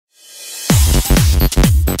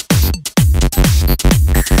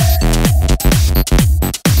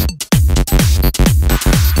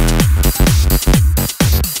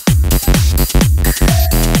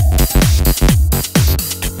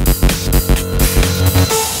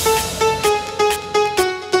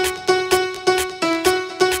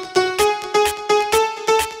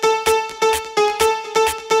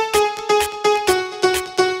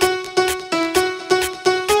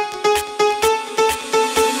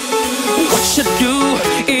to do,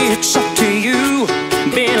 it's up to you.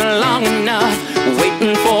 Been long enough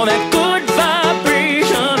waiting for that good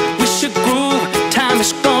vibration. We should groove, time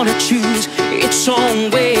is gonna choose its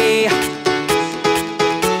own way.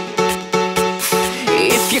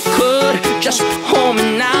 If you could just hold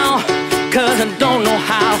me now, 'cause I don't know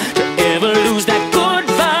how to ever lose that good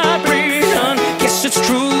vibration. Guess it's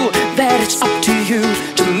true that it's up to you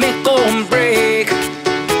to make or break.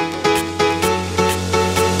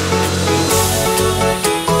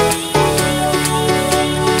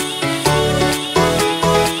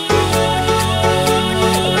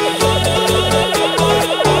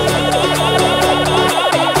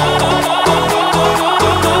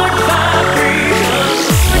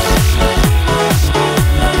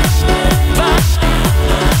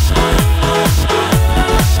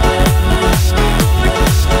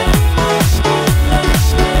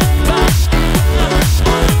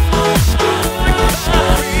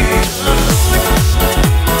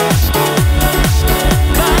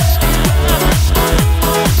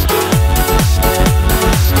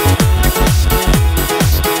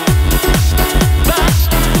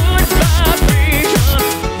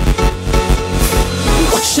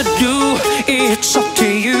 It's up to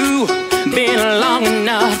you. Been long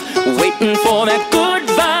enough waiting for that good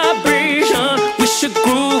vibration. We should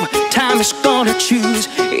groove, time is gonna choose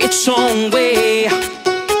its own way.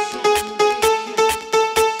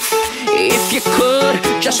 If you could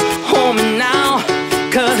just hold me now,